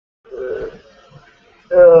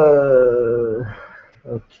Okay.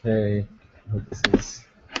 I hope this is.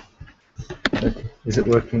 Okay. Is it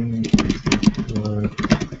working? Is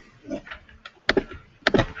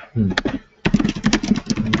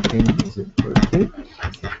it working?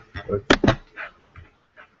 Working.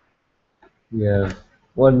 We have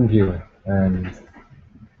one viewer and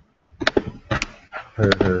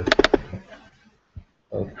her.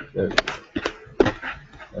 Oh, there.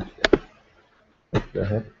 Okay. What the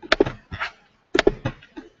heck?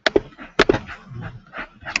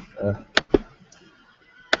 Uh,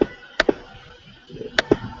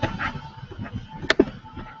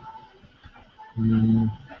 hmm.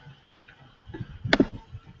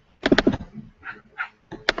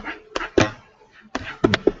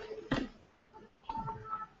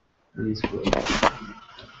 Please work.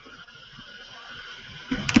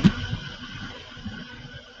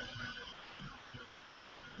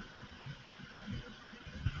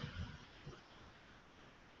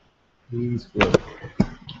 Please work.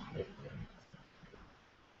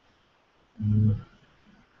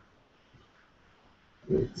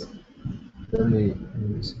 Wait. Let me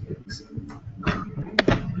fix.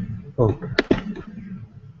 Okay.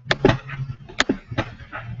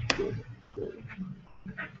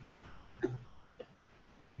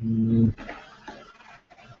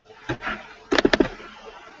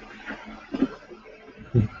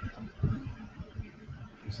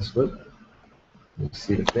 This is good. You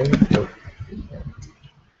see the thing? Oh.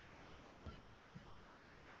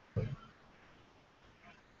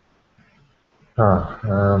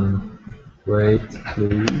 Wait,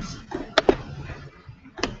 please.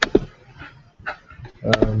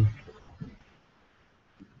 Um,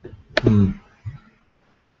 hmm.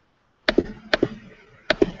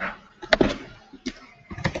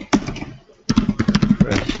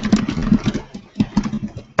 Fresh.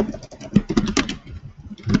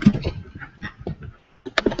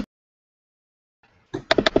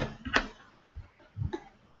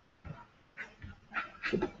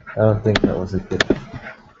 I don't think that was a good.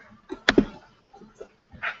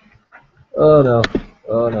 Oh no.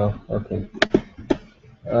 Oh no. Okay.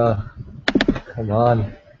 Come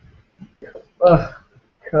on.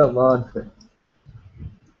 Come on.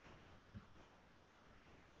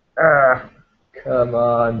 Come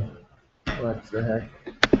on. What the heck?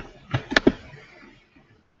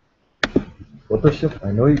 Photoshop,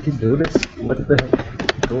 I know you can do this. What the heck?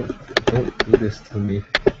 Don't do this to me.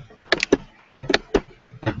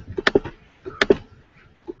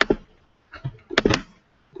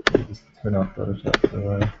 Just turn off Photoshop for a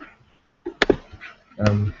while.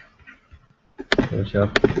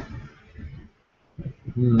 Photoshop.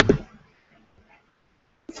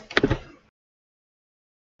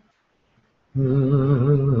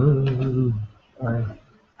 I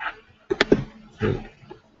take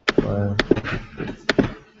file.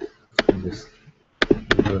 Just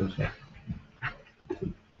Photoshop.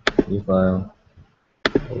 New file.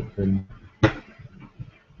 Open.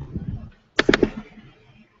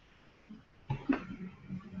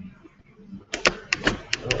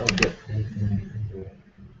 I'll get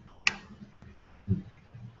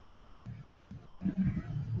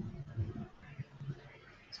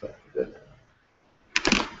so good.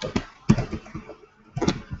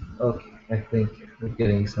 Okay, I think we're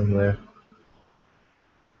getting somewhere.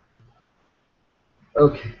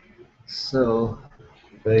 Okay, so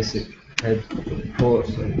basic head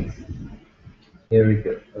portion. Here we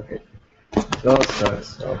go. Okay, it all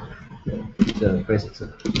starts off the basics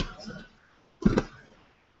of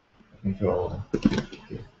control.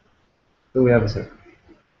 Okay. So we have a circle.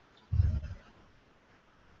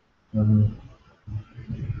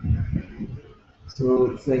 So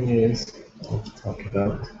the thing is, what to talk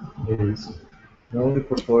about is know the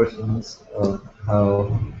proportions of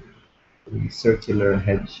how the circular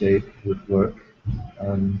head shape would work.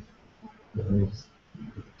 Let me just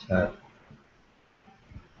chat.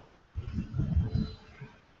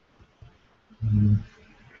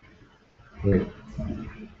 Wait.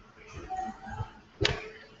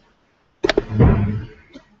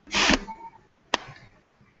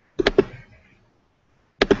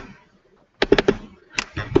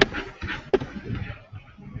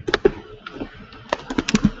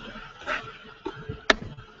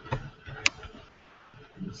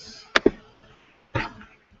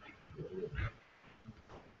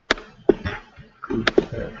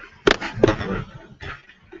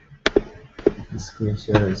 The screen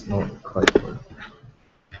share is not quite working.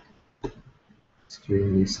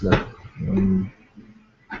 Extremely slow.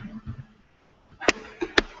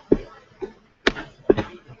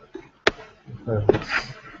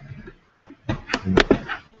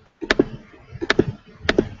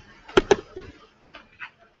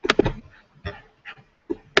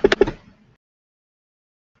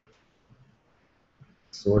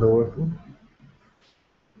 sort of working.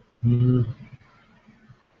 Hmm.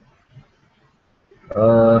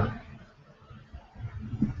 Uh,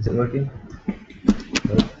 is it working?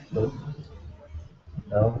 Nope, nope.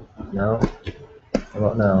 No, no. How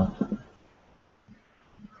about now?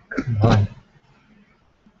 Come on.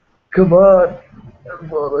 Come on!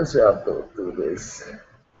 Photoshop, don't do this.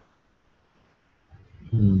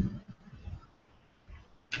 Hmm.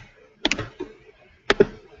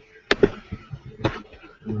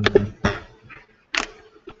 Hmm.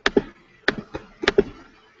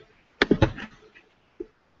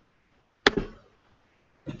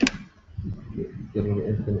 Getting the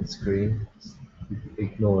infinite screen.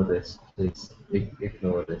 Ignore this, please.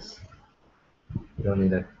 Ignore this. You don't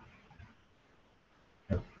need to.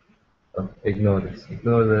 Ignore this.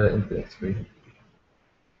 Ignore the infinite screen.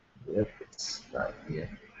 Yep, it's not here.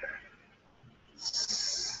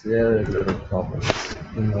 Yeah, there's a little problems.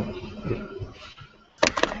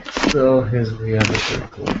 So here's we have a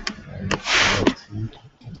circle and how to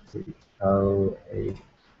complete how a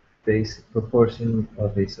basic proportion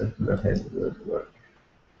of a circular head would work.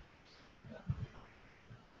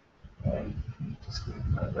 Just give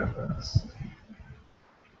my reference.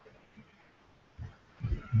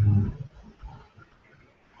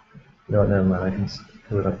 No, never mind. I can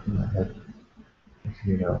pull it up in my head.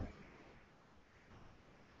 You know.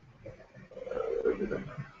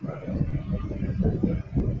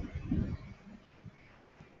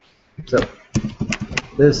 So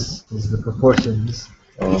this is the proportions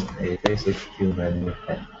of a basic human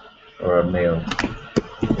head, or a male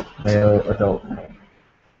adult head.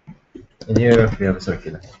 And here we have a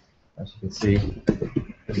circular head. As you can see,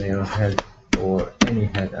 the male head, or any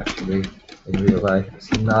head actually, in real life,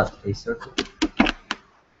 is not a circle.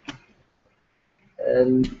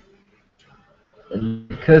 And, and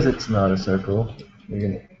because it's not a circle,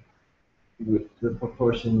 the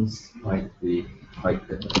proportions might be quite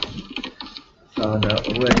different. Found out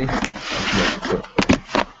a way of making it.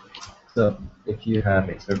 So if you have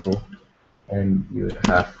a circle and you would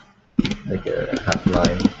have like a half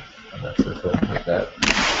line on that circle like that,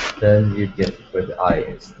 then you'd get where the eye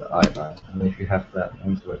is, the eye line. And if you have that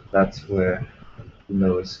onto it, that's where the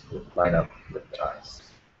nose would line up with the eyes.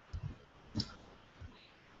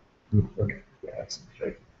 Okay, yeah, that's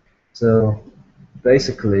straight. So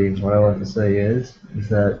basically, what I want to say is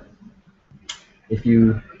that if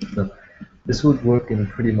you look, this would work in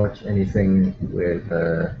pretty much anything with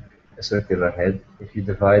a circular head. If you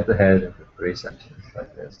divide the head into three sections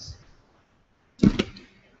like this,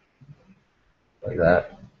 like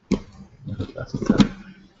that, that's the,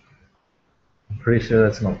 I'm pretty sure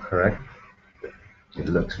that's not correct. It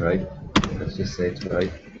looks right. Let's just say it's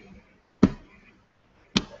right.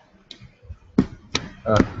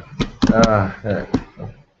 Ah, yeah.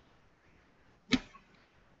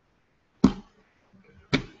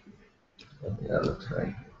 Yeah, that looks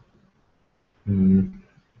right.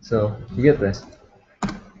 So you get this.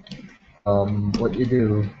 What you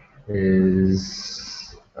do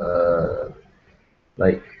is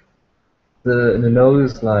like the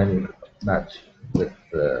nose line would match with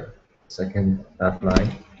the second half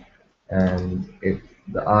line, and if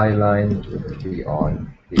the eye line would be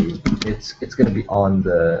on it's going to be on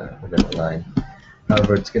the middle line.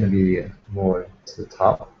 However, it's going to be more to the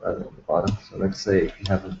top rather than the bottom. So let's say if you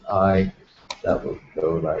have an eye that will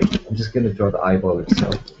go like, I'm just going to draw the eyeball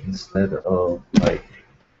itself instead of like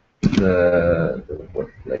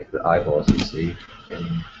like the eyeballs you see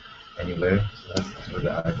in anywhere. So that's where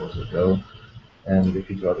the eyeballs will go. And if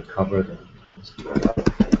you draw the cover, then just go up.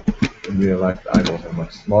 In real life, the eyeballs are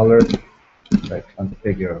much smaller. Like on the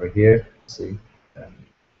figure over here, see.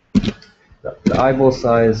 The eyeball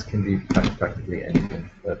size can be practically anything,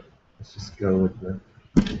 but let's just go with the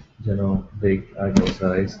general big eyeball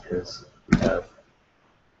size because we have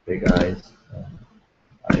big eyes.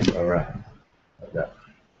 Eyes are round, like that.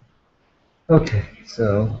 Okay,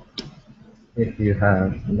 so if you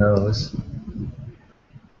have nose,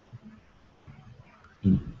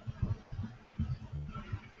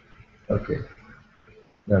 okay,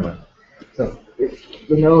 never mind. So if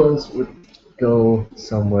the nose would go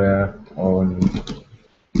somewhere on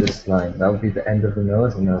this line, that would be the end of the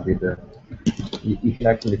nose, and that would be the. You can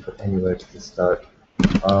actually put anywhere to start.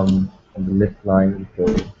 On the lip line, you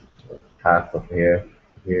go half of here,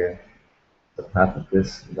 so half of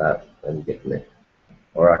this, that, then you get lip,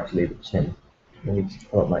 or actually the chin. Let me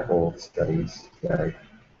just pull up my old studies that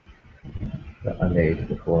I made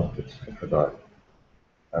before, which I forgot.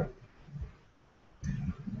 Uh,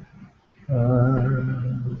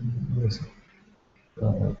 where's it?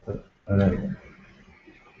 There we go.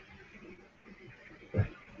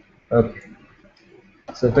 Okay,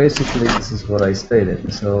 So basically, this is what I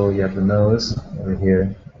stated. So you have the nose over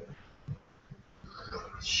here.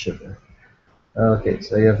 Sugar. Okay,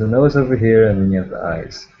 so you have the nose over here, and then you have the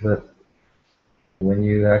eyes. But when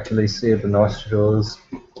you actually see the nostrils,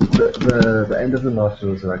 the end of the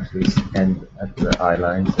nostrils will actually end at the eye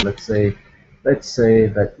line. So let's say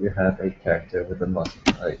that you have a character with a muzzle.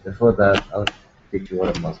 Right? Before that, I'll teach you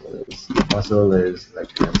what a muzzle is. A muzzle is,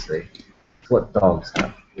 like, let's say, it's what dogs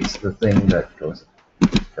have. It's the thing that goes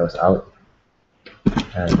out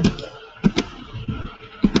and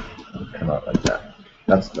come out like that.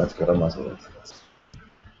 That's what a muzzle is.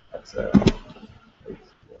 That's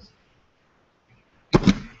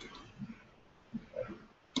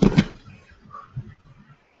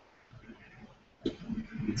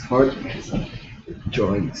it's hard because I'm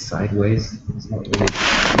drawing sideways. It's not really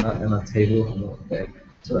not on a table. Okay,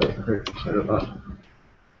 so it hurts quite a lot.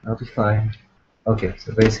 I'll be fine. Okay,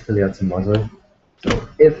 so basically that's a muzzle. So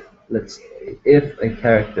if a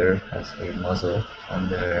character has a muzzle on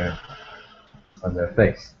their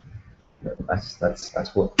face,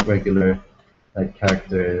 that's what regular, like,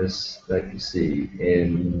 characters that you see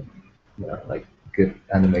in, like, good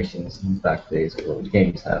animations in back days or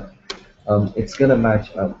games have. It's gonna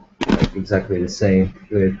match up, like, exactly the same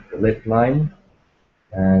with the lip line,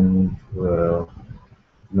 and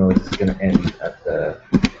nose is gonna end at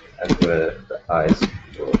where the eyes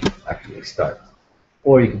will actually start.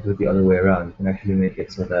 Or you can do it the other way around. You can actually make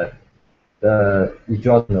it so that you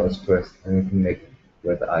draw the nose first, and you can make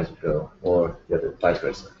where the eyes will go, or the other vice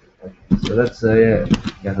versa. Okay. So let's say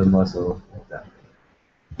you have a muzzle like that.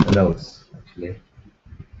 The nose, actually.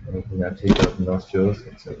 And you can actually draw the nostrils,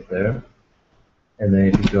 it's over there. And then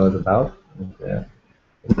if you draw the mouth, like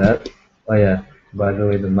that. Oh yeah, by the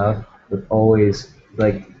way, the mouth would always,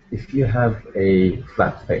 like, if you have a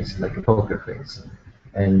flat face, like a poker face,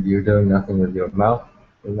 and you're doing nothing with your mouth,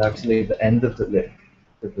 then actually the end of the lip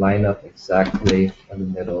would line up exactly in the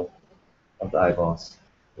middle of the eyeballs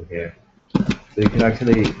over here. So you can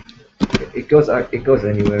actually, it goes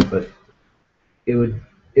anywhere, but it would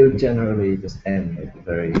generally just end at the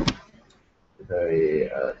very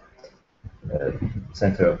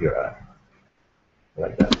center of your eye,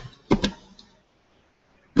 like that.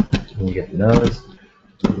 And you get the nose,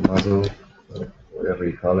 the muzzle, or whatever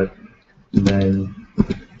you call it, and then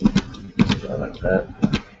just go like that,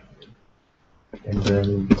 and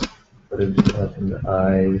then just put it up in the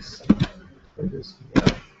eyes, and just,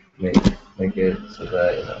 make it so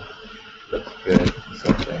that, looks good or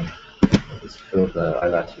something. And just fill the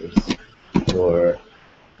eyelashes or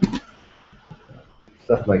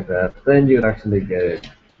stuff like that. Then you actually get it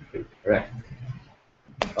correct.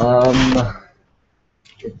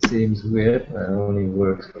 It seems weird, but it only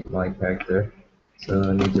works with my character. So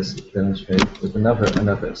let me just demonstrate with another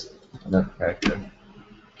character.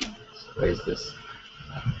 Let's raise this.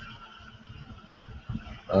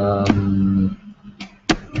 I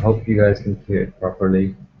hope you guys can hear it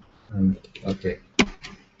properly. Okay.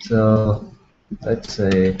 So let's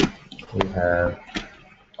say we have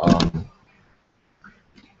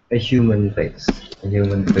a human face,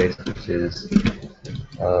 which is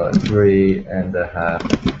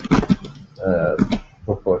 3.5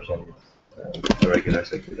 proportions a regular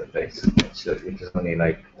circular face, which is only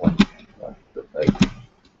like like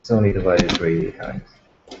it's only divided 3 times.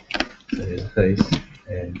 So here's the face,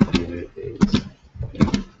 and here is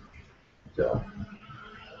jaw.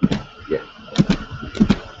 Yeah.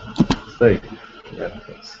 So yeah,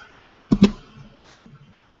 face.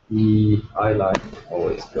 The eyeline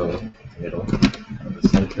always goes in the middle of the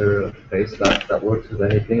center of the face. That works with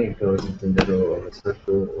anything. It goes into the middle of a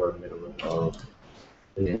circle or middle of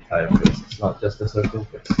the entire face. It's not just a circle,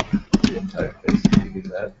 but the entire face. If you do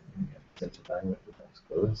that, center line with the nose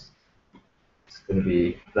closed. It's going to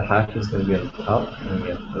be, the half is going to be on the top, and then you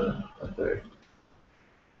have the third.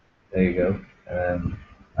 There you go.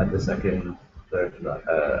 At the second, third,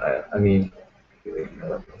 I mean,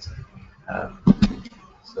 half.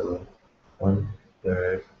 So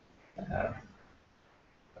 1/3, half,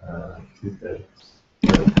 2/3.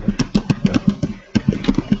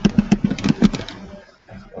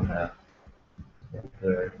 That's 1/2,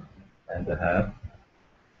 1/3, and a half.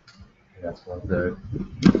 And that's 1/3. You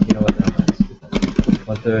know what that means?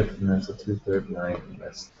 1/3, and that's a 2/3 line, and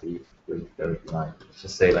that's the 3/3 line. Let's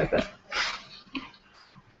just say like that.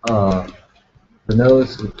 The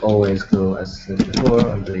nose would always go, as I said before,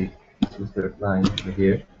 on the 2/3 line over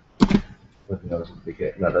here. Where the nose would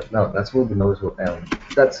begin. No, that's where the nose will end.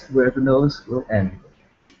 That's where the nose will end.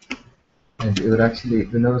 And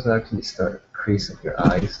the nose will actually start at the crease of your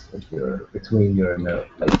eyes, between your nose,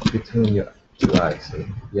 like between your two eyes. So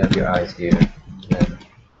you have your eyes here, and then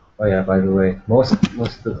Oh yeah, by the way, most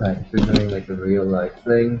of the time, if you're doing like a real life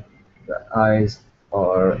thing, the eyes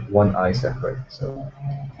are one eye separate. So,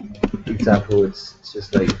 for example, it's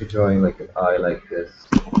just like if you're drawing like an eye like this,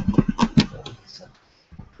 if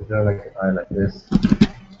you're drawing like an eye like this,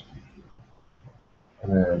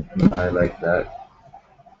 and then an eye like that,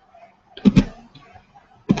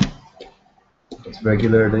 it's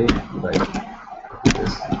regularly like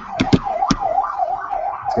this.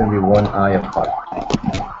 It's gonna be one eye apart.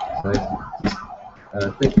 So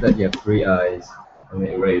think that you have three eyes, and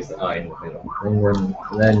then erase the eye in the middle,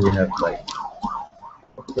 and then you have like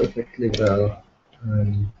perfectly well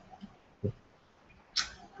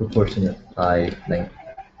proportionate eye length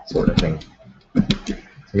sort of thing.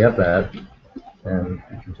 So you have that, and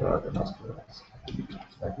you can draw the nostrils.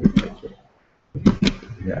 Like it.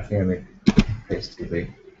 Yeah, I think I made the face too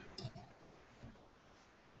big.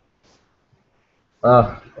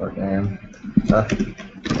 Ah, oh damn. Ah.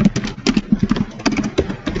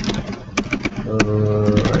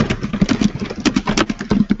 Right.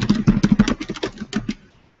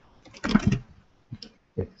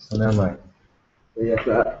 Okay, so now my so you have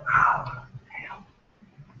that.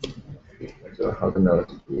 So how the nose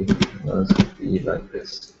would be? The nose would be like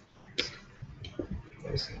this.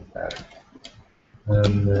 Like that.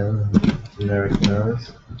 And then generic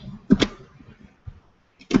nose.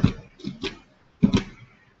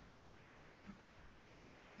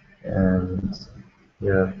 And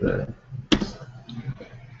you have the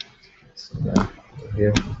so yeah,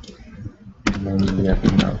 here. And then you have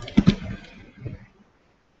the mouth.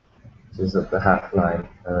 This is at the half line,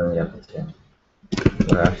 and then you have the chin.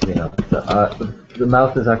 Or actually no, the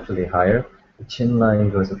mouth is actually higher. The chin line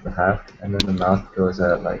goes at the half, and then the mouth goes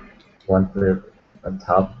at like 1/3 on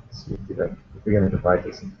top. So if you're gonna divide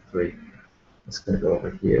this into three, it's gonna go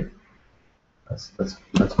over here. That's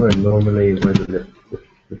where normally where the lip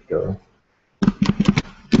would go.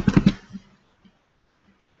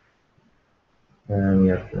 And we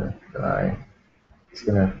have the eye. It's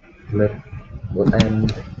gonna flip, will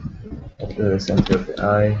end at the center of the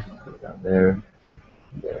eye, go down there,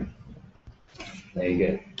 there. There you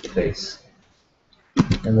get the face.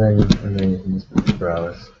 And then you can just put the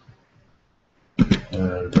brows.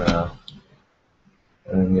 And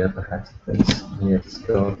then you have the hat face, and you have the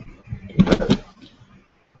skull.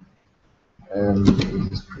 And you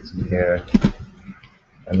just put some hair.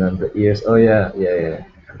 And then the ears. Oh yeah, I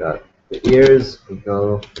forgot. The ears would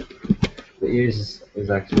go. The ears is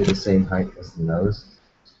actually the same height as the nose.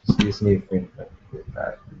 So you just need to think like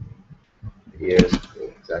that. The ears are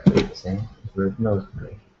exactly the same. Where the nose would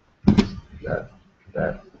go. That,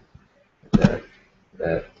 that, that,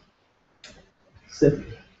 that.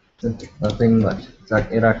 Simple. Simple. Nothing much.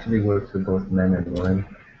 It actually works for both men and women.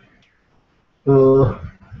 Oh,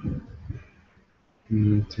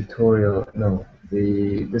 the tutorial, no,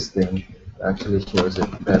 this thing actually shows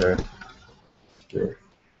it better with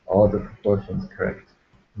all the proportions correct.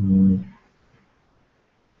 Mm.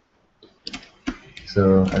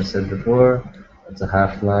 So I said before, it's a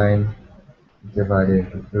half line divided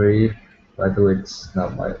into three. By the way, it's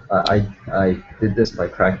not my. I did this by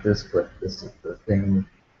practice, but this is the thing.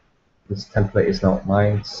 This template is not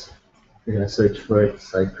mine. If you're gonna search for it,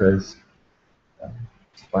 Cypress.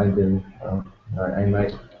 Find them. I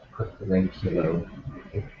might put the link below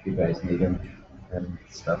if you guys need them and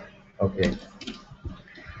stuff. Okay,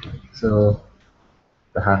 so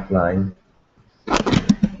the half line.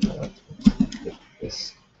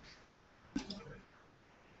 This.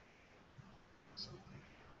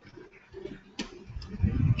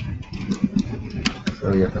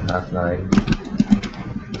 So you have the half line.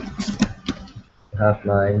 The half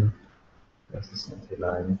line. That's the center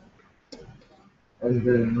line. And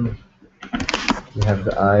then you have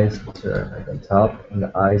the eyes, which are at the top, and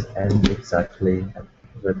the eyes end exactly at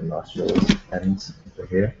where the nostrils ends over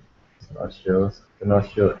here. So nostrils. The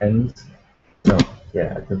nostril ends. No,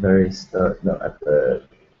 yeah, at the very start. No, at the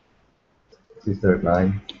 2/3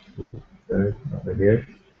 line. Third over here.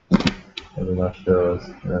 And the nostrils.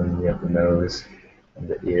 And then you have the nose and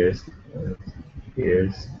the ears.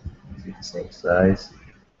 Ears. See the same size.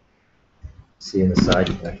 See in the side,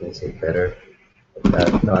 you can actually see it better.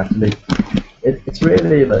 No, actually, it's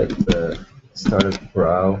really like the start of the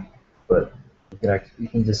brow, but you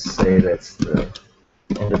can just say that's the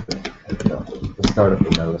end of the start of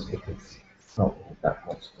the nose because it's not really that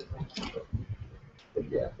much difference. But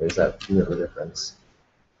yeah, there's that little difference.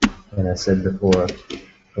 And I said before,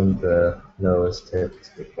 from the nose tip to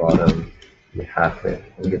the bottom, you half it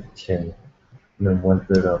and get the chin. And then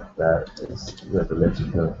 1/3 of that is where the lips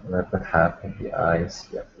go. And at the half of the eyes,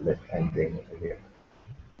 you have the lip ending over here.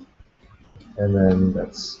 and then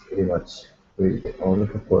that's pretty much all the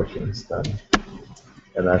proportions done,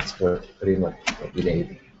 and that's pretty much what we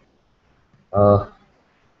need.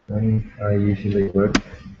 When I usually work,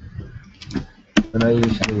 when I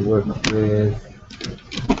usually work with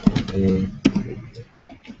a,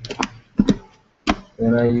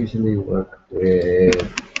 when I usually work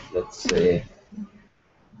with, let's say,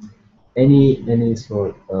 any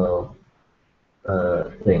sort of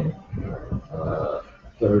thing,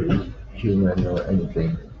 furry, human, or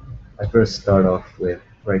anything, I first start off with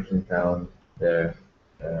breaking down their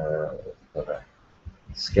uh,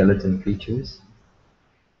 skeleton features.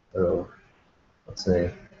 So let's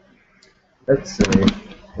say, let's say,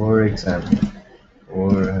 for example,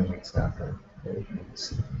 for an example,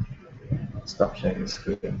 let's stop sharing the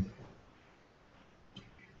screen.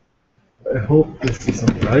 I hope this is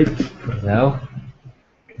alright for now,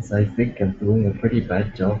 because I think I'm doing a pretty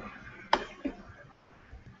bad job.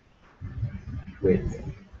 Wait.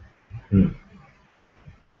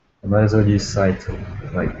 I might as well use site.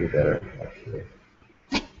 It might be better, actually.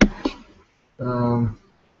 Um,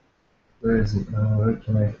 where is it? Where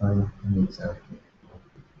can I find an example?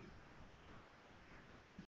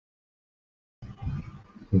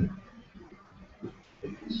 Hmm.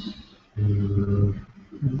 Hmm.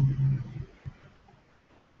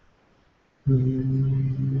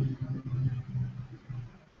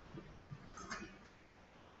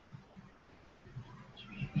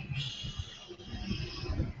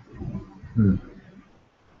 Hmm.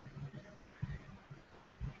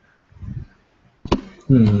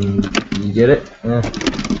 Hmm. You get it?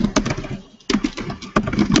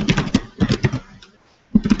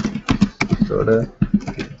 Sorta.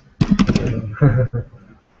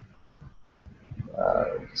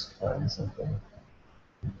 Just find something.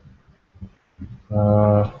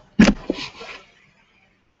 Uh,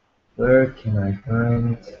 where can I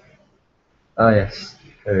find? Ah, yes.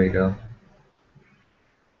 There we go.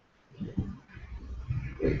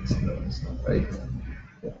 Wait, no, it's not right.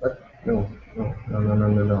 What? No, no, no, no, no,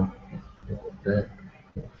 no, no. That.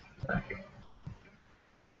 Back.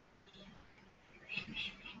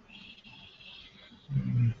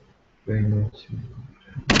 Very much.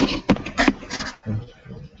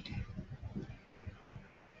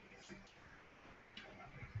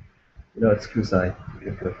 You know, it's Kusai.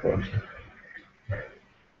 Good for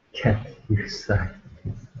Can't use that.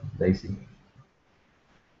 Lazy.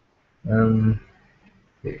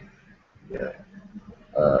 Okay, yeah.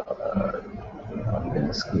 I'm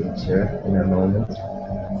gonna screen share in a moment.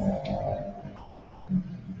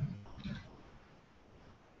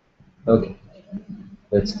 Okay,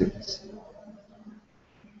 let's do this.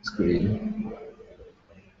 Screen.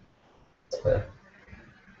 Uh,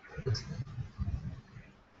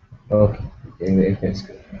 okay, okay,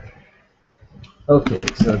 screen. Okay,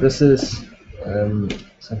 so this is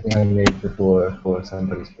something I made before for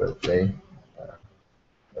somebody's birthday.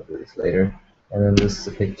 I'll do this later. And then this is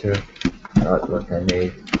a picture artwork I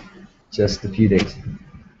made just a few days ago.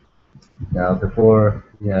 Now, before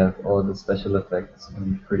we have all the special effects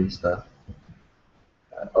and pretty stuff,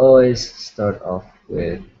 I always start off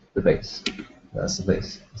with the base. That's the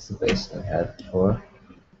base. That's the base I had before,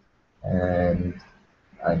 and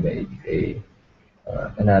I made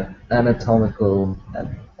an anatomical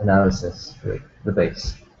analysis with the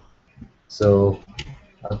base. So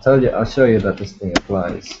I'll show you that this thing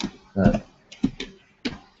applies. That,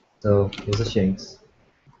 so here's a Shinx,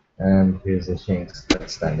 and here's a Shinx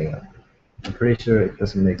that's standing up. I'm pretty sure it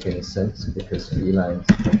doesn't make any sense because felines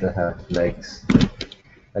tend to have legs,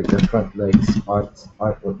 like their front legs aren't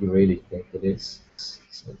what you really think it is.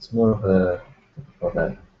 It's more of a, of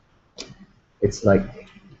that. It's like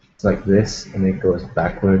this, and it goes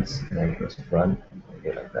backwards, and then it goes front, and you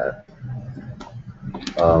get like that.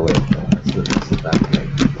 Oh wait, no, that's the back leg.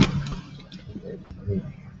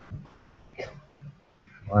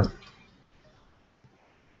 What?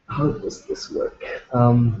 How does this work?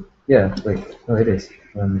 Yeah, like, oh, it is.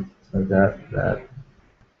 Like that,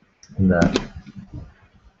 and that,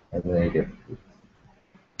 and then you get,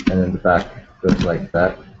 and then the back goes like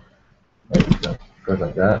that, goes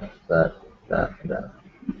like that, and that.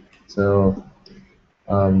 So,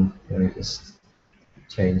 let me just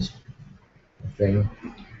change the thing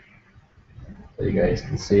so you guys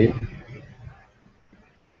can see.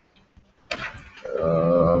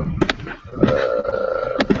 Um, uh,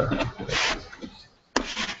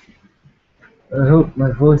 I hope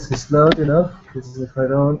my voice is loud enough, because if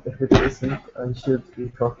it isn't, I should be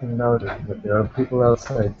talking louder. But there are people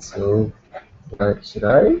outside, so should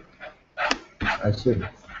I? I shouldn't.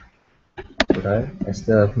 Should I? I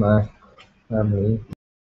still have my family.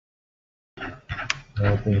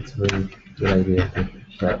 I think it's rude. good idea to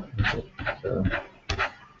shut it. So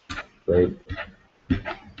wait.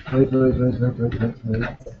 Wait.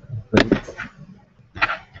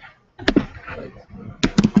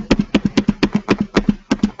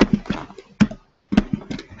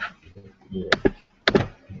 Yeah.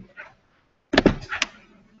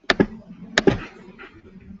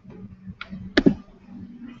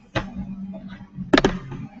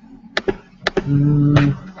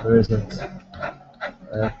 Where is it?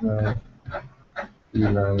 I have my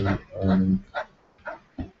beeline and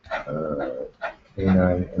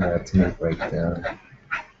canine anatomy breakdown.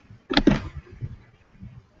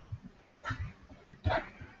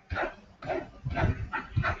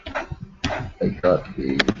 I got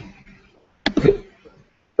the.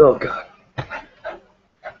 Oh god.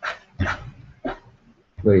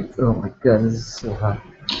 Wait, oh my god, this is so hot.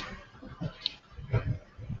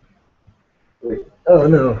 Wait, oh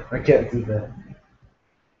no, I can't do that.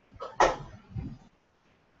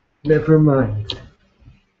 Never mind.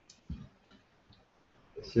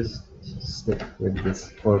 Let's just stick with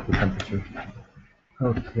this horrible temperature.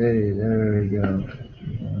 Okay, there we go.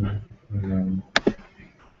 Um,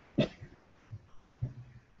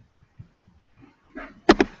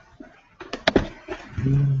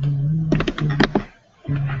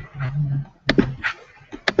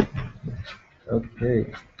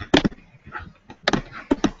 okay.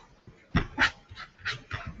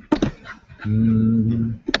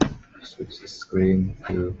 Switch the screen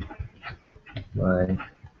to my.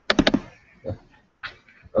 Yeah.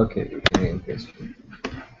 Okay, we can name this.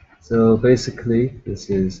 So basically, this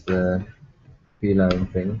is the beeline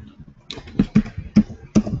thing.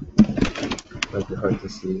 Might be hard to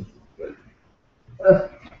see,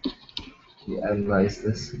 but we analyze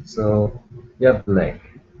this. So you have the leg.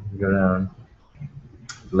 You go down.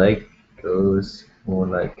 The leg goes more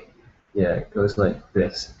like, yeah, it goes like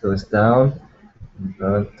this. It goes down, in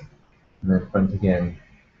front, and then front again.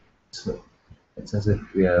 So it's as if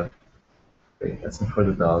we have. Wait, that's not for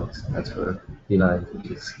the dogs. That's for felines,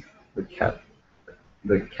 which is the cat.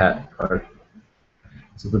 The cat part.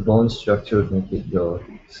 So the bone structure would make it go.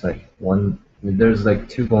 It's like one. There's like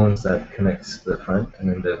two bones that connects the front, and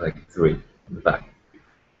then there's like three in the back.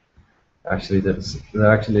 Actually,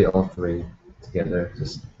 they're actually all three together.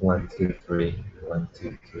 Just 1, 2, 3, 1,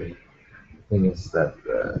 2, 3. The thing is that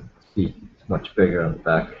the feet is much bigger on the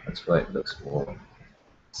back. That's why it looks more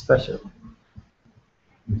special.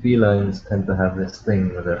 Felines tend to have this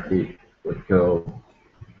thing where their feet would go.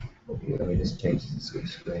 Okay, let me just change the switch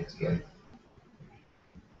screens again.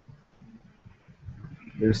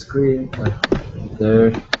 Their screen,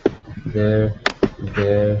 there, there,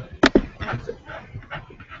 there.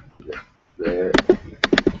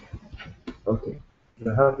 Okay,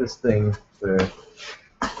 I have this thing where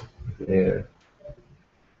there.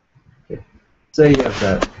 Okay, say you have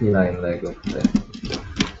that feline leg over there.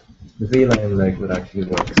 The feline leg would actually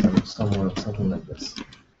work something like this.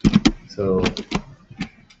 So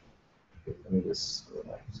let me just go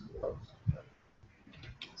back.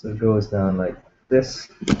 So it goes down like this.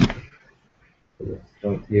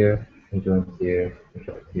 Joint here, and joint here, and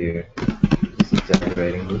joint here. Just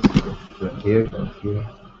exaggerating this. Joint here, joint here.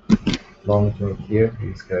 Long joint here.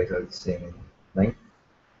 These guys are the same length.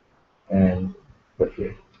 And foot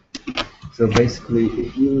here. So basically,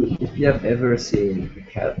 if you have ever seen a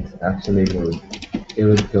cat actually move, it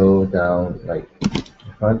would go down like the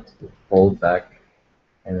front, fold back,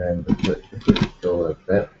 and then the foot would go like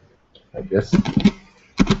that, like this,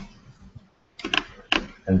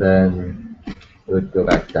 and then it would go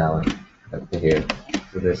back down up to here.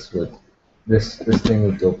 So this thing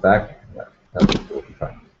would go back, that would go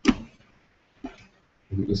front.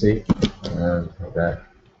 You see, like that.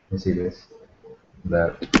 You see this,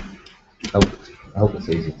 that. I hope it's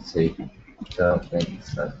easy to see. So I don't think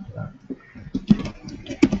it's that.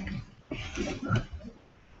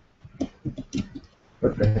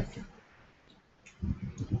 What the heck?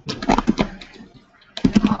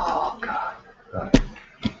 Oh god. Right.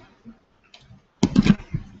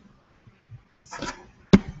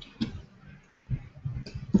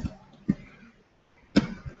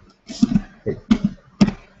 Hey.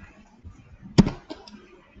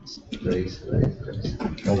 Raise.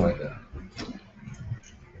 Oh my god.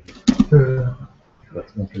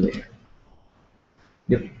 Let's make it later.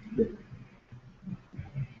 Yep.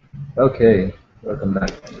 Okay, welcome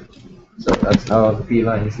back. So that's how the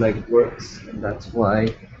feline's leg works, and that's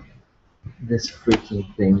why this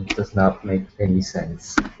freaking thing does not make any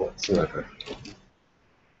sense whatsoever.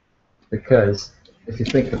 Because if you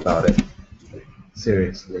think about it,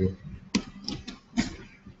 seriously,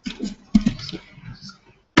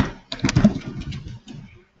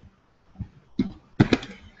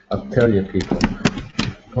 tell you people,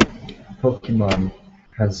 Pokemon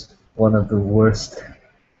has one of the worst.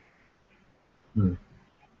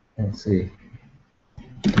 Let's see.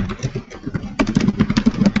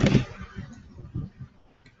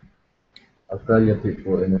 I'll tell you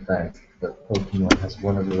people in advance that Pokemon has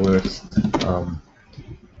one of the worst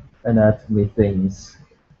anatomy things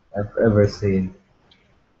I've ever seen.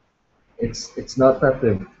 It's not that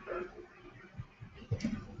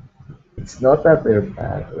they're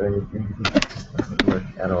bad or anything. It just doesn't work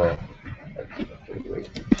at all. Okay, wait,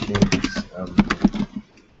 change.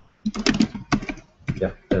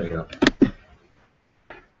 Yeah, there we go.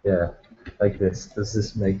 Yeah, like this. Does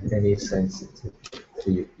this make any sense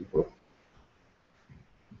to you people?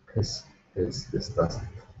 Because this doesn't.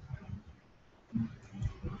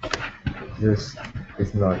 This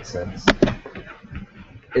is nonsense.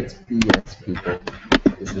 It's BS, people.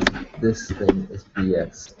 This thing is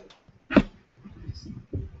BS.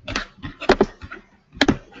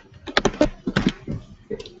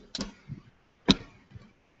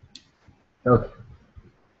 Okay.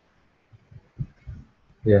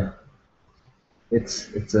 Yeah. It's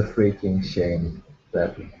a freaking shame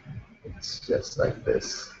that it's just like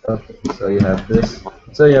this. Okay, so you have this.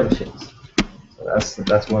 So you have shapes. So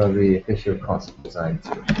that's one of the official concept designs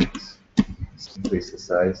for shapes. Just increase the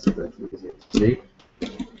size so that it's easier to see.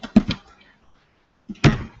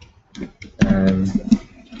 And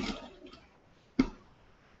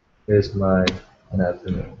here's my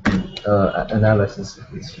anatomy analysis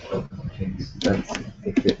of these shapes. That's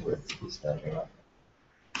the bit where it's standing up.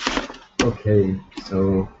 Okay,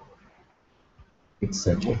 so it's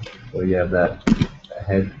simple. So you have that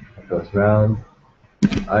head that goes round,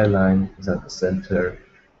 eye line is at the center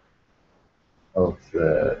of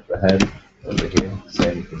the head over here.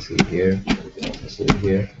 Same you can see here, you can also see it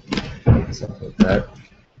here, something like that,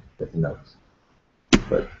 with the nose.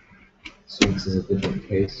 But Sphinx is a different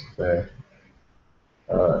case where,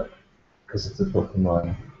 because it's a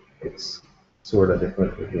Pokemon, it's sort of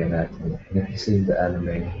different with the anatomy. And if you've seen the anime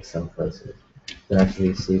in some places, you can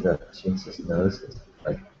actually see that Sphinx's nose is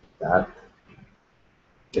like that.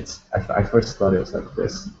 I first thought it was like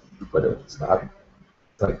this, but it's not.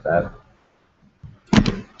 It's like that.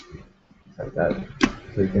 Like that.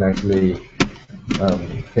 So you can actually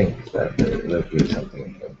think that it will be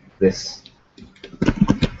something like this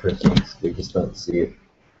for Sphinx. We just don't see it.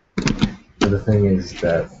 But the thing is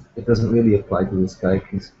that it doesn't really apply to this guy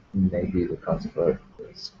because maybe the concept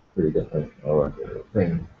is pretty different or the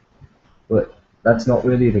thing. But that's not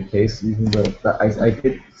really the case, even though I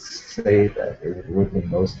did say that it would work in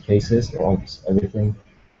most cases, or almost everything,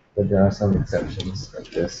 but there are some exceptions like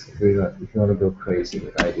this. If you want to go crazy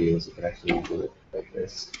with ideas, you can actually do it like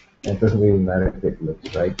this. And it doesn't really matter if it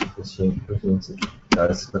looks right, because it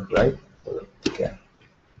does look right. So, yeah.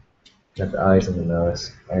 Got the eyes and the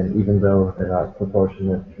nose, and even though they're not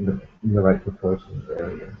proportionate in the right proportion,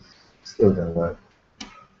 they're still gonna work.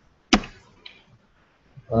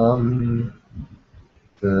 Um,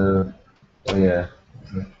 the oh yeah,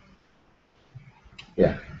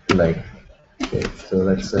 yeah, the leg. Okay, so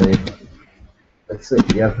let's say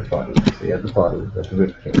you have the body. So you have the body, the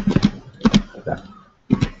rib cage, like that,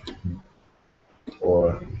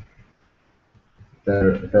 or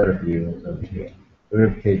better view is over here. The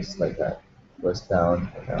rib cage is like that, goes down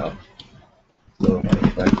and out. So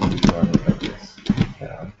if I can draw it like this,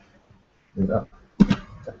 down and up.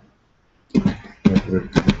 You have the rib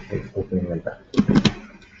cage opening like that,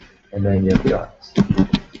 and then you have the arms,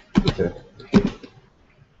 which are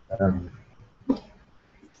um,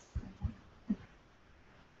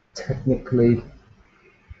 technically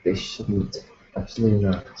they shouldn't. Actually,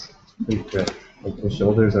 not. It's pretty correct. Like the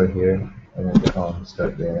shoulders are here, and then the arms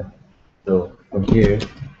start there. So from here,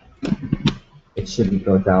 it shouldn't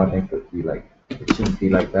go down. It could be like it shouldn't be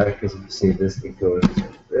like that because if you see this, it goes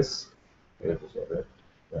like this. Here's the shoulder.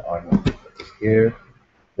 The arm goes here,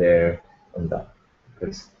 there, and down.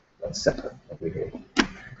 Because that's separate over here.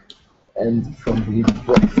 And from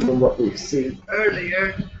what we've seen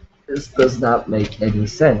earlier, this does not make any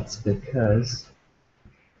sense because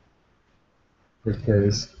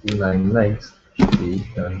the line length should be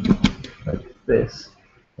done like this,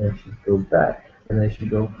 and it should go back, and it should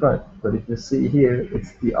go front. But if you see here,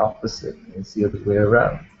 it's the opposite. It's the other way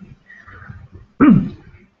around.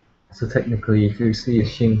 So technically, if you see a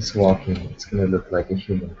Shinx walking, it's gonna look like a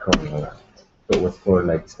human crawling around, but with four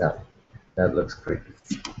legs down. That looks creepy,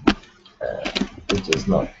 which is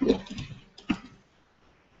not good.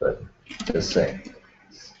 But just saying,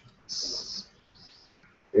 it's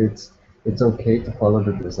it's okay to follow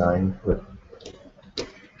the design, but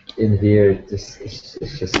in here it's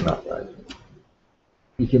just not right.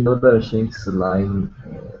 You can know that a shank is a lion,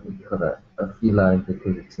 we call it a feline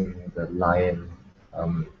because it's in the lion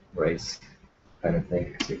race kind of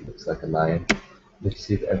thing, 'cause it looks like a lion. If you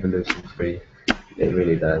see the evolution tree, it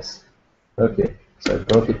really does. Okay, so I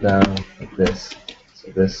broke it down like this.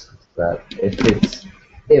 So this, that, if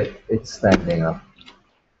it's standing up.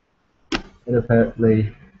 And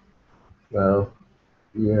apparently, well,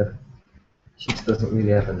 yeah, chicks doesn't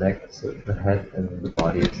really have a neck, so the head and the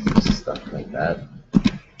body is just stuck like that.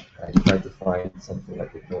 I tried to find something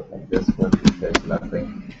like a goat like this, but there's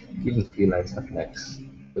nothing. Even felines have necks,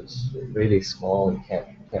 which is really small and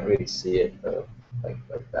can't really see it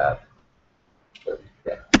like that. But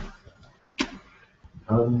yeah,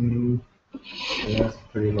 um, and that's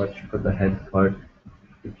pretty much for the head part.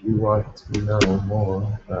 If you want to know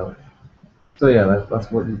more about, so yeah,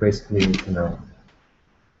 that's what you basically need to know.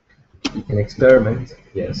 You can experiment.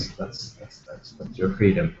 Yes, that's your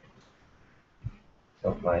freedom. It's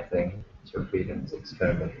not my thing. It's your freedom to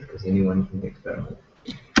experiment because anyone can experiment.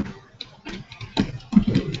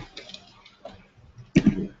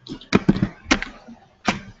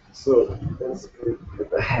 So let's go with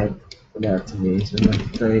the head anatomy. So the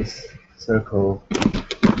face, circle,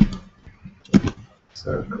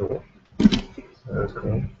 circle,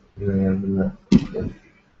 circle. You have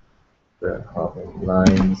the halving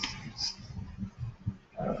lines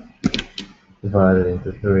uh, divided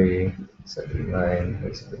into three. Second line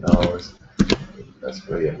is the nose. That's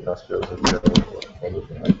where your nostrils will go, or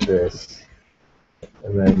anything like this.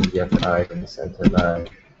 And then you have the eye in the center line.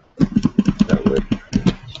 That would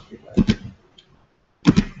be like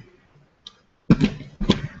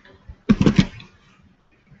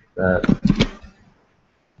that.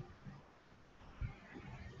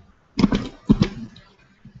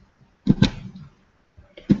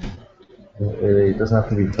 It doesn't have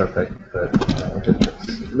to be perfect, but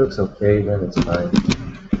if it looks okay, then it's fine.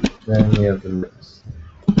 Then you have the lips,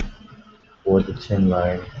 or the chin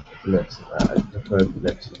line, lips. I prefer the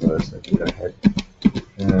lips first, like your head.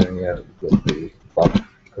 And then you have the bump,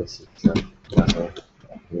 because it's a muscle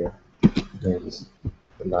up here. Then you just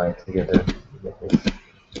line together.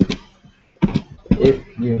 If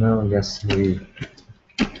you know Yasui,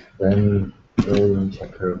 then go and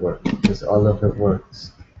check her work, because all of her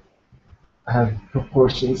works have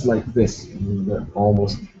proportions like this, and they're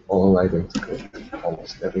almost all identical.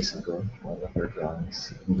 Almost every single one of her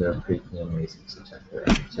drawings. And they're pretty amazing, so check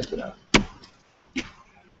it out.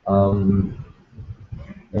 Um,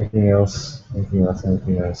 anything else? Anything else?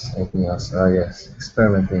 Anything else? Anything else? Ah, yes,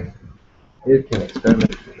 experimenting. You can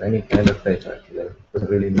experiment with any kind of face actually. Doesn't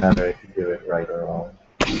really matter if you do it right or wrong.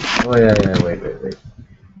 Oh yeah, yeah. Wait.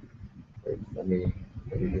 Let me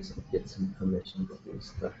just get some permission to do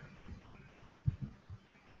stuff.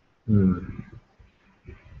 Hmm.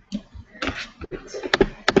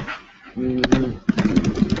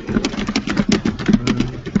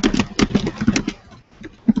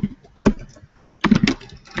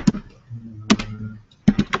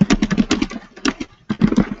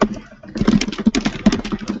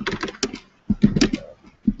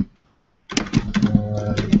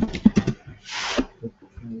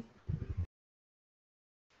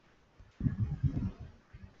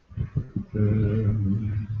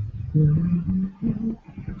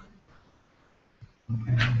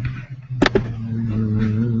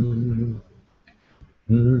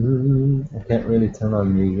 Mm, I can't really turn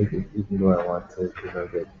on music even though I want to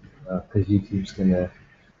because YouTube's gonna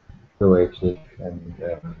go apeshit and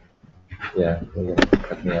yeah, they're gonna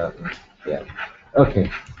cut me out. And, yeah. Okay.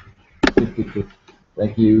 Good.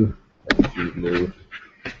 Thank you. Thank you, Blue.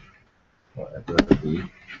 Whatever it be.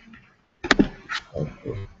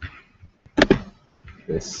 Okay.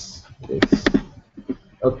 This.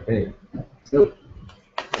 Okay. So,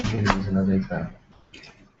 here's another example.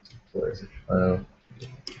 Where is it?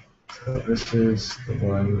 So this is the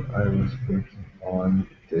one I was working on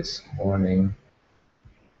this morning.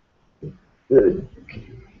 Good.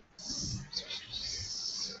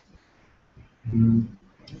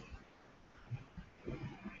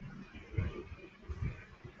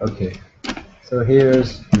 Okay, so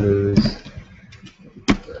here's Blue's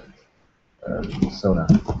Sona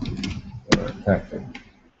or character,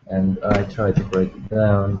 and I tried to break it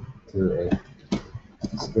down to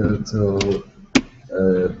a skeletal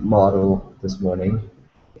model this morning.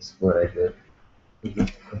 Is what I did.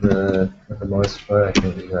 For the most part, I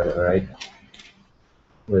think we got it right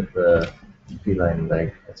with the feline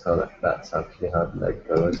leg. That's actually how the leg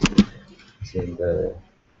goes. Seeing the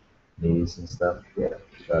knees and stuff. Yeah,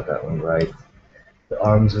 got that one right. The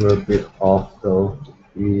arms were a bit off though,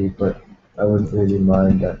 but I wouldn't really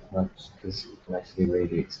mind that much because you can actually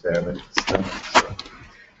really experiment with stuff. So.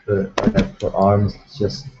 for arms,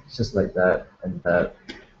 just like that, and that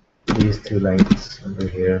these two lengths over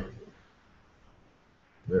here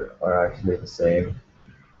are actually the same.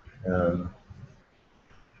 Um,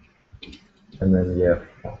 and then yeah,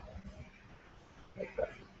 like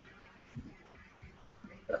that.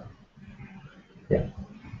 Yeah,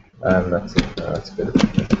 that's it. That's good.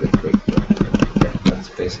 That's good. Big. Yeah, that's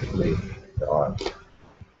basically the arm.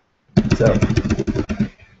 So,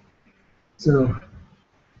 so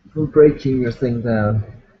for breaking your thing down,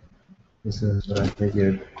 this is what I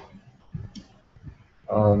figured.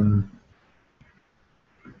 Um,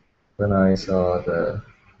 when I saw the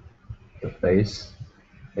face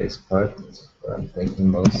part, that's what I'm thinking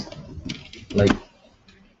most. Like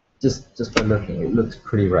just by looking, it looks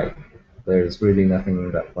pretty right. There's really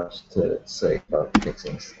nothing that much to say about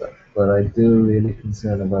fixing stuff. But I do really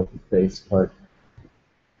concern about the face part.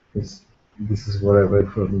 This is what I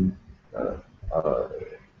read from uh, uh,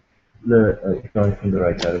 going from the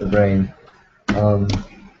right side of the brain. Um,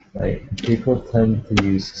 like people tend to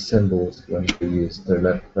use symbols when they use their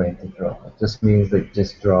left brain to draw. It just means they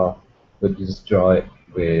just draw, but you just draw it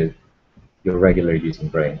with your regular using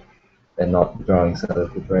brain and not drawings out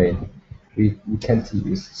of the brain. We tend to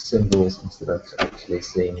use symbols instead of actually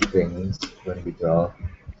seeing things when we draw.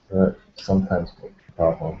 That sometimes makes a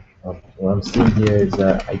problem. What I'm seeing here is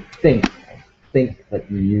that I think that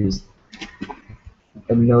you use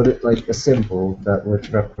a noted like a symbol that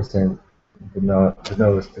would represent the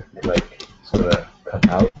nose to be like sort of cut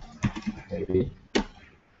out, maybe.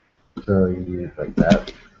 So you use like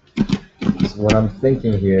that. So what I'm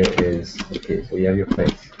thinking here is okay. So you have your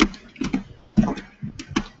face.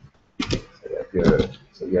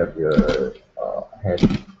 So you have your head.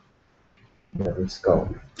 You have your skull.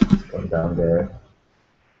 It's going down there.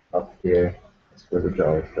 Up here. That's where the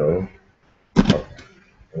jaws go. Up.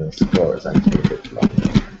 And the skull is actually a bit longer.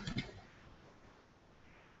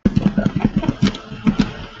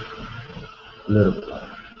 A little bit longer.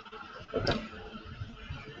 Okay.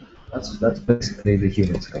 That's basically the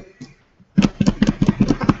human skull.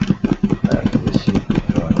 The sheep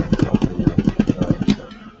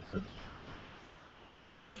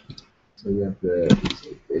so you have so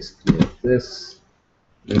basically you have this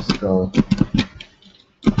skull,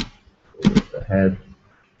 the head,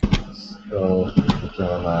 skull, the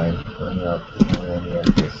jawline, going up, and then you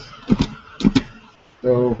have this.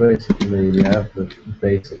 So basically you have the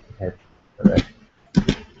basic head correct.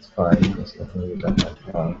 It's fine, there's nothing you got that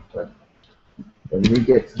wrong, but when we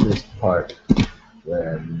get to this part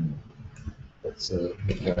when let's say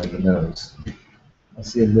you're on the nose, I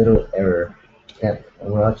see a little error.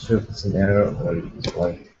 I'm not sure if it's an error or it's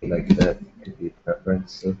going to be like that. It could be a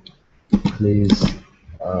preference. So please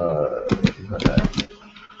uh,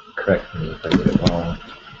 correct me if I get it wrong.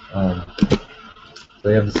 Um, so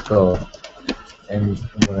you have the skull, and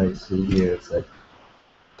what I see here is like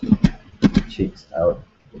cheeks out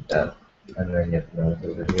like that, and then you have the nose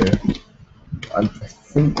over here. I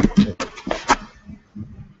think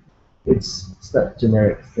it's that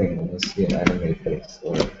generic thing when you see an anime face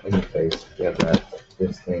or any face. You have that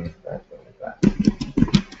this thing, that thing, like that.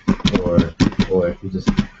 Or if you just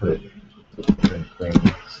put it to different things,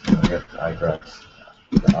 you know, you have the eyebrows,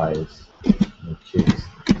 the eyes, the cheeks,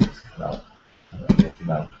 the mouth, the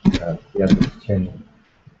mouth. You have the chin,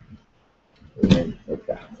 and then like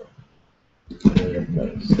that. And then you have the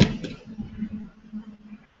nose.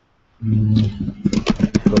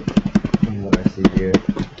 But from what I see here,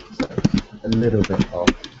 it's like a little bit off,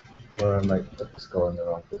 or I might put the skull in the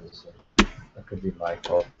wrong position. That could be my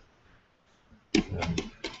fault. Um,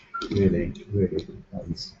 really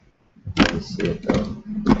nice. How you see it though.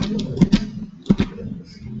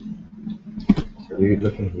 So we're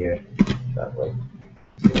looking here that way.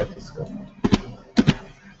 See that is going.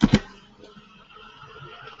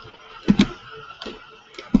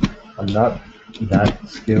 I'm not that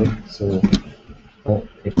skilled, so don't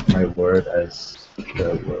take my word as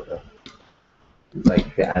the word,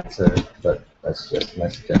 like the answer, but that's just my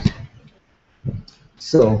suggestion.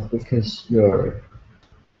 So, because your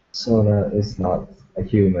Sona is not a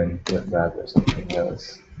human, but rather something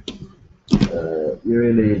else, you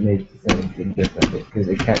really need to think differently because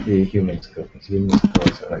it can't be a human skull because human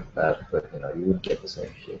skulls are like that, but you know you would get the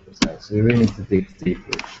same shape as that. So you really need to dig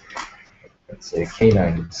deeper. Let's say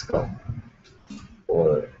canine skull,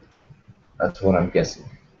 or that's what I'm guessing,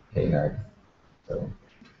 canine. So,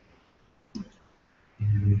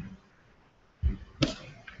 mm,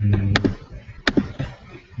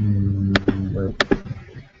 mm, but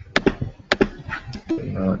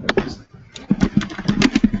you know,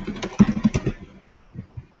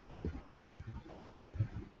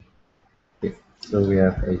 So we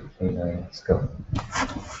have a canine skull.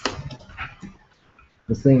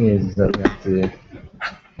 The thing is that the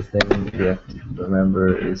thing we have to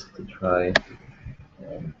remember is to try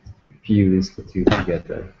and fuse the two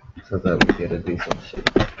together so that we get a decent shape.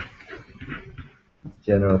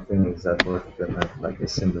 General thing is that both of them have like a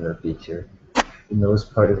similar feature. The nose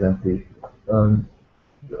part is empty. The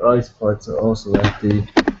eyes parts are also empty.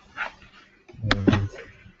 And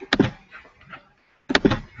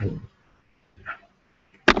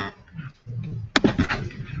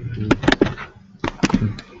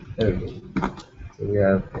there we go. So we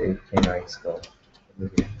have a canine skull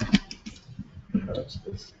over here.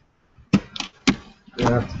 This. They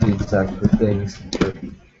don't have to be exact for things, but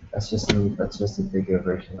that's just a bigger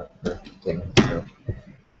version of the thing. So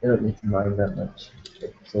you don't need to mind that much.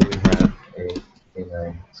 Okay, so we have a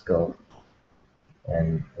canine skull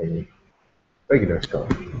and a regular skull.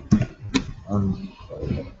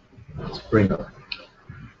 Let's bring up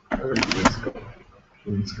a regular skull.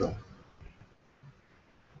 Human skull.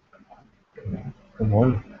 Come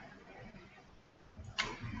on.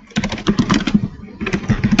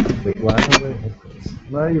 Wait, why am I wearing headphones?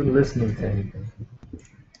 I'm not even listening to anything.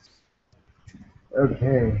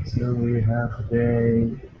 Okay, so we have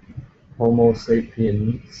a Homo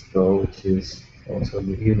sapien skull, which is also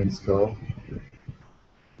the human skull.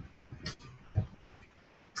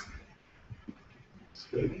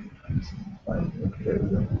 Fine, there we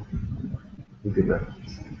go. Good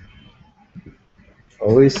reference.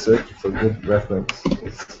 Always search for good reference.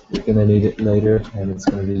 You're gonna need it later, and it's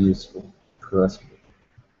gonna be useful for us.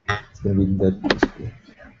 It's gonna be dead useful.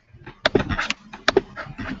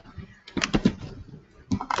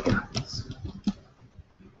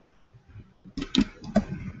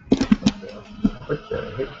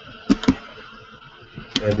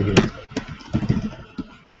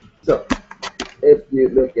 So, if you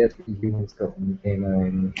look at the human skull and the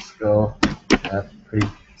canine skull, have pretty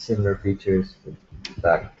similar features with the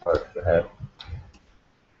back part of the head.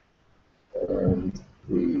 And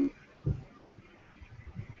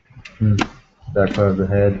the back part of the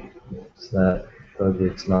head is that probably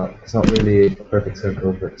it's not really a perfect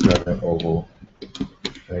circle, but it's rather an oval.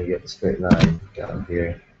 And you get a straight line down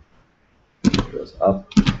here. It goes up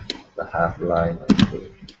the half line of the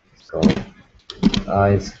skull.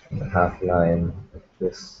 Eyes, the half line of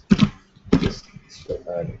this straight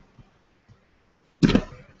line.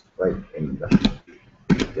 Right in the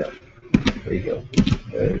there you go.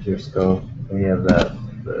 There's your skull. And you have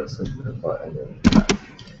the circular part and then that.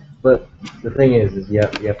 But the thing is you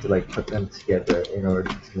have to like put them together in order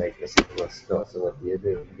to make a single skull. So what do?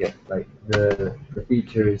 You get like the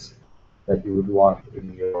features that you would want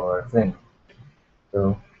in your thing.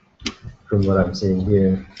 So from what I'm seeing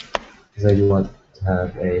here, is that you want to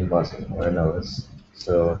have a muzzle or a nose.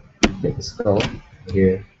 So you take a skull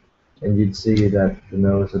here, and you'd see that the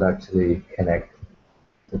nose would actually connect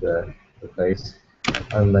to the face,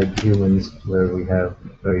 unlike humans where we have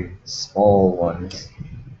very small ones.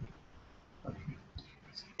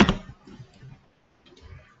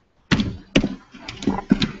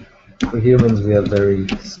 For humans, we have very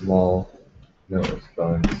small nose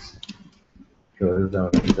bones. Goes down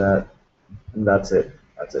like that, and that's it.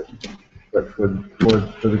 That's it. But for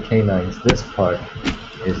the canines, this part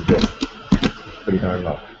is this. Pretty darn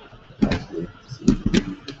long. Actually,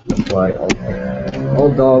 that's why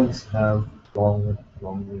all dogs have long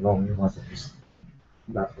muscles.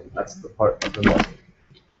 That's the part of the muscle.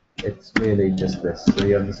 It's really just this. So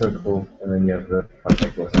you have the circle, and then you have the part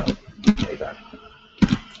that goes out like that.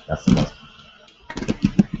 That's the muscle.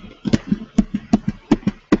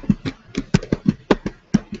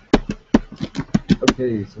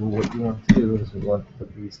 Okay, so what you want to do is you want to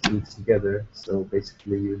put these two together. So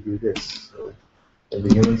basically you do this. So in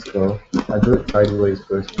the human skull, I do it sideways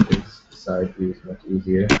first because the side view is much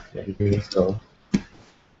easier. Yeah, the human skull.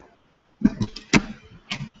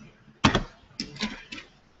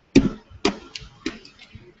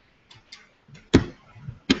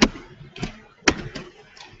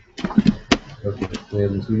 Okay, so we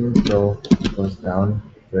have the human skull, goes down,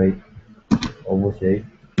 straight, oval shape.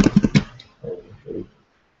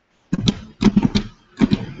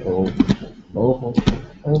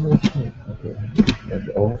 Oval shape. Okay. And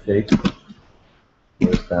the oval shape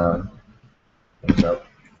goes down, comes up,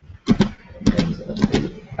 and ends up the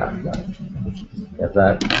half line. You have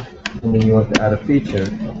that, and then you want to add a feature,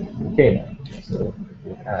 canine. So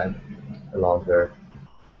you add a longer,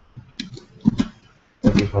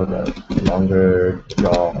 what do you call that? A longer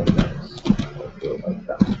jaw and nose. Like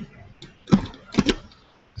that.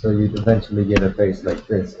 So you'd eventually get a face like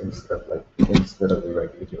this instead of a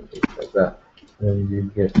regular face like that. and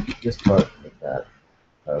you get this part like that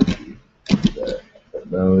of the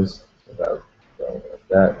nose about going like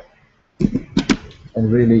that.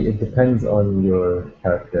 And really, it depends on your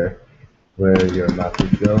character where your map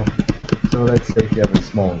would go. So let's say if you have a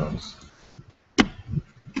small nose.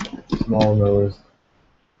 Small nose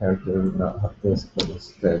character would not have this, but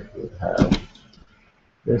instead would have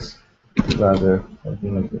this, rather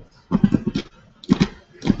something like this.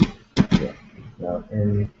 Yeah. Now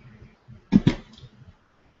in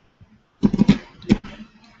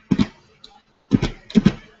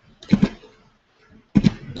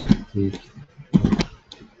teeth,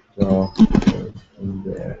 jaw goes in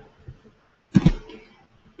there.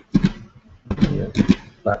 Yeah,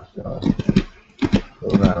 flat jaw, go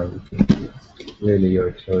around. It's really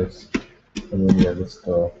your choice. And then you have the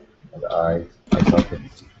skull and the eyes, eye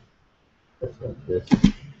sockets, just like this.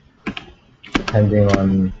 Depending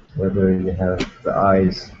on whether you have the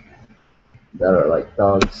eyes that are like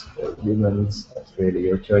dogs or humans, that's really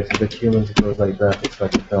your choice. If it's humans, it goes like that. It's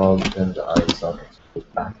like a dog, then the eye sockets go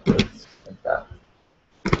backwards like that.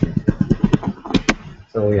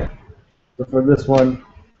 So yeah. So for this one,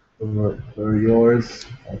 for yours,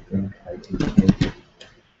 I think I can change it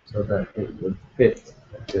so that it would fit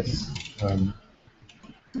like this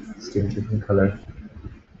skin different color.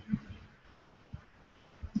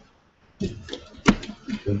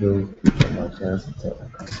 To do so much as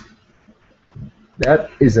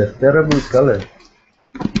that is a terrible color.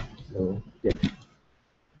 So yeah.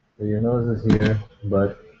 So your nose is here,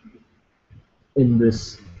 but in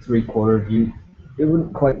this 3/4 view, it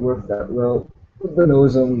wouldn't quite work that well with the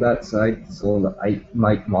nose on that side, so I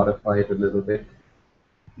might modify it a little bit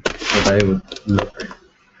so that it would look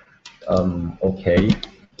okay.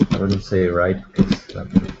 I wouldn't say right because I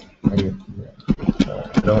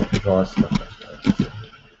don't draw stuff like that.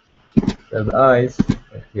 There's the eyes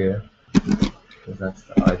right here, because that's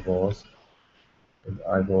the eyeballs. There's the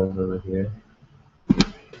eyeballs over here.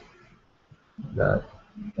 That,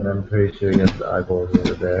 and I'm pretty sure you have the eyeballs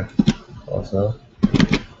over there also.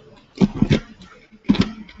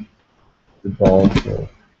 The ball, so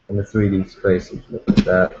in the 3D space, you look at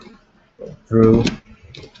that, go through,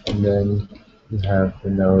 and then you have the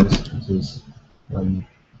nose, which is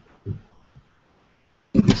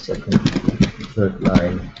the second, third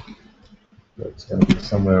line. So it's going to be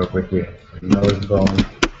somewhere over here. The nose bone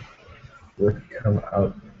would come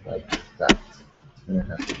out like that. It's going to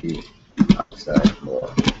have to be outside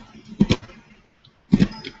more.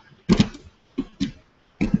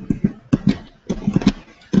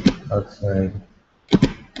 Outside.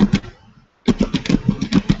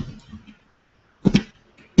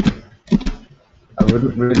 I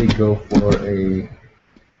wouldn't really go for a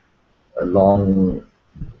long,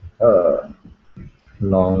 call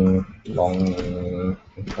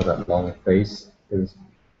that long face, because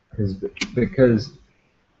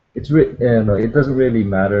no, it doesn't really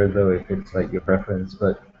matter though if it's like your preference,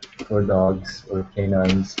 but for dogs or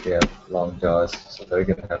canines, they have long jaws, so they're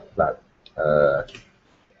gonna have flat,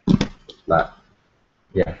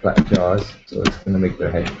 flat jaws, so it's gonna make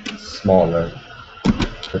their head smaller.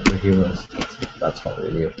 But for humans, that's not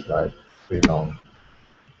really applied pretty long.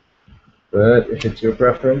 But if it's your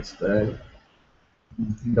preference, then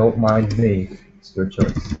don't mind me. It's your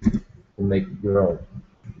choice. You make it your own.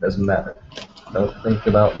 Doesn't matter. Don't think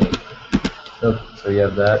about me. Nope. So you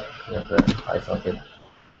have that. You have the eye socket.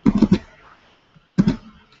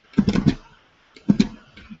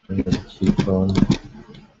 And the cheekbone,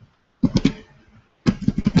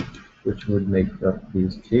 which would make up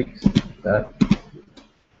these cheeks. That.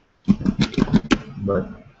 But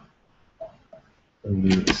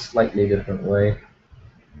in a slightly different way.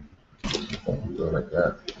 Don't go like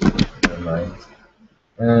that. Never mind.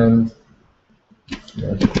 And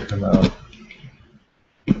just come out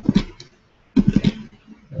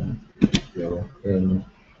and go in,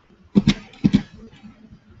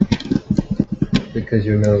 because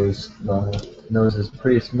your nose is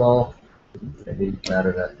pretty small. It doesn't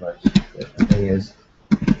matter that much. The thing is,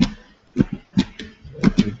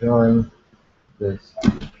 if you're drawing this,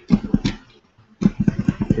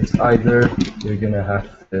 it's either you're gonna have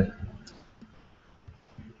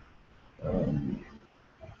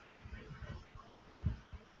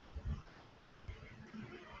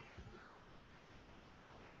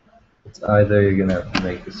to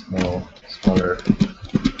make a smaller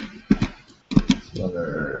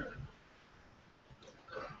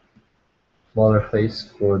face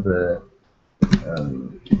for the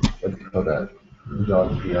what do you call that? Jaw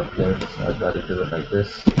to be up there. So I'd rather do it like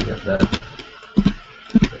this. Get that.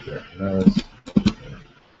 Get that nose.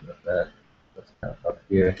 Get that. That's kind of up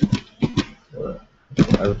here. So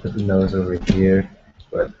I would put the nose over here,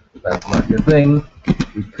 but that's not your thing.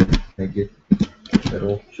 We could make it a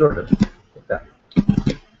little shorter, like that.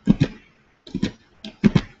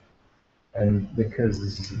 And because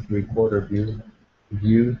this is a 3/4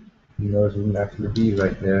 view, the nose wouldn't actually be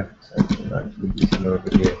right there, so it would actually be somewhere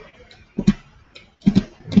over here.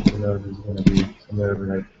 The nose is going to be somewhere over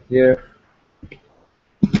right here.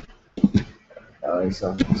 Eyes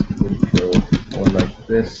are going to go more like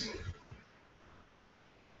this.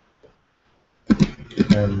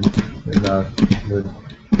 And the mouth would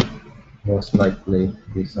most likely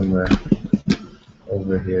be somewhere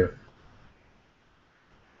over here.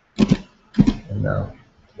 And now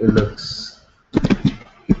it looks, I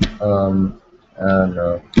don't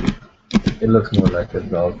know, it looks more like a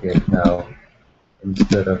dog head now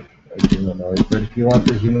instead of a humanoid. But if you want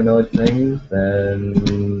the humanoid thing,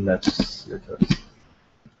 then that's your choice.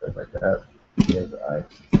 Just like that. Here's the eye.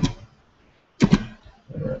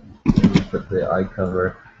 And then you put the eye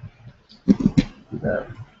cover. Do that.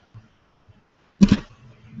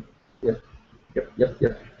 Yep.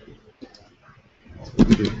 That's what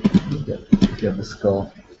you do. You have the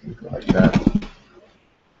skull. You go like that.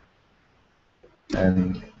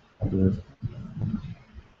 And the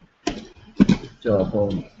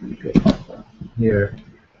jawbone, you go up here.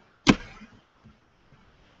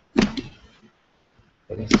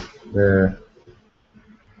 There.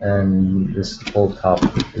 And this whole top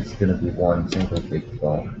is going to be one single big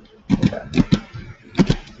bone. Yeah.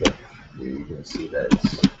 You can see that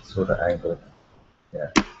it's sort of angled. Yeah.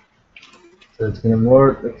 So it's going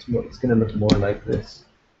to look more like this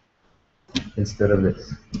instead of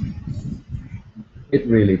this. It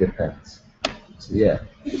really depends. So yeah.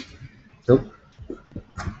 So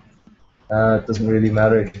it doesn't really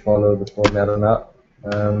matter if you follow the format or not.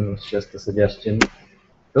 It's just a suggestion.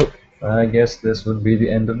 So I guess this would be the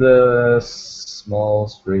end of the small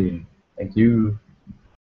stream. Thank you.